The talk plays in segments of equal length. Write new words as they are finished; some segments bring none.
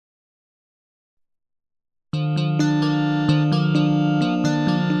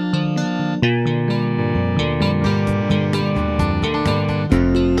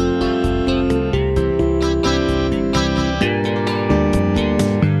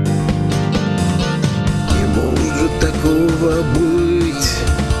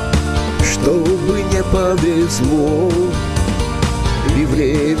повезло, и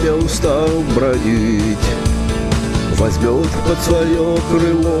время устал бродить, возьмет под свое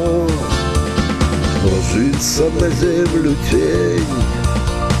крыло. Ложится на землю тень,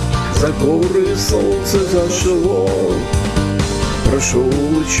 за горы солнце зашло. Прошел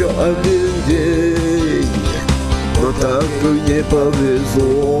еще один день, но так и не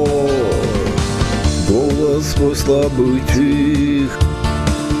повезло. Голос мой слабый тих,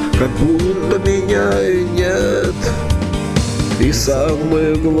 как будто меня и нет. И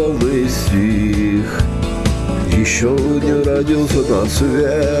самый главный стих еще не родился на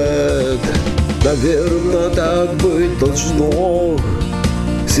свет. Наверное, так быть должно,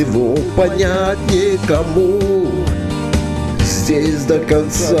 всего понять никому здесь до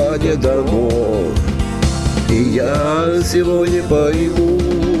конца не дано, и я сегодня пойму.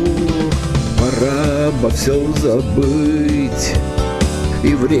 Пора обо всем забыть,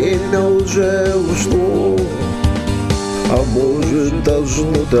 и время уже ушло. А может,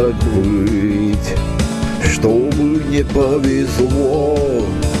 должно так быть, чтобы не повезло.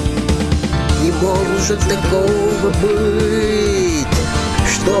 Не может такого быть,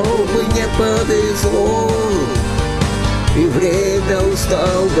 чтобы не повезло. И время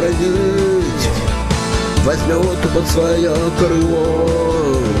устал бродить, возьмет под свое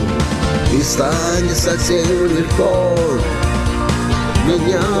крыло. И станет совсем легко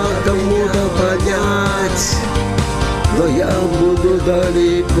меня кому-то понять, но я буду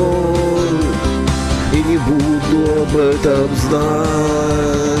далеко и не буду об этом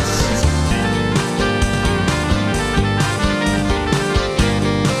знать.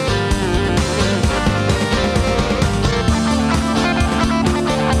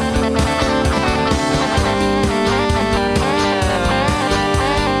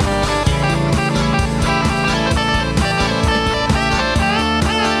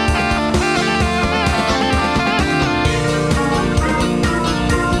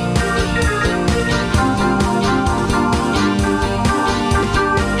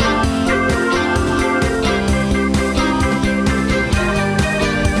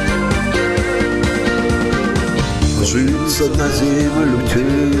 Ложится на землю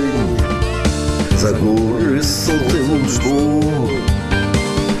тень, за горы солнце ушло.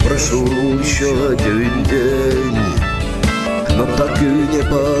 Прошел еще один день, но так и не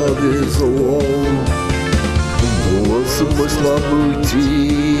повезло. Голос мой слабый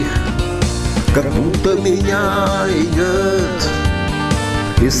тих, как будто меня и нет.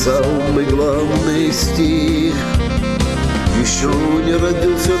 И самый главный стих еще не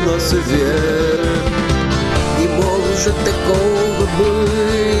родился на свет. Не может такого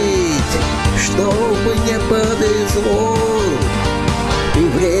быть, чтобы не повезло. И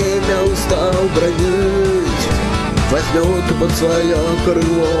время устал бродить, возьмет под свое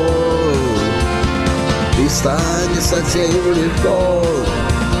крыло. И станет совсем легко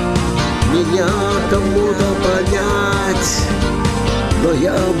меня кому-то понять, но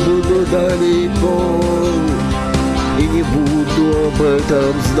я буду далеко и не буду об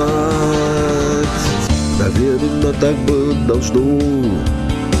этом знать. Наверное, так быть должно,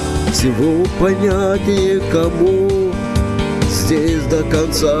 всего понять никому здесь до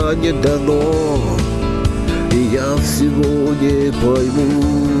конца не дано, и я всего не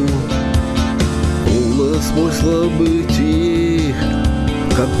пойму. Голос мой слабый тих,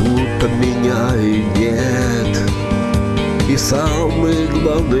 как будто меня и нет. И самый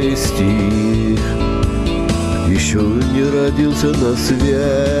главный стих еще не родился на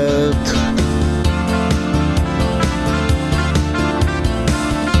свет.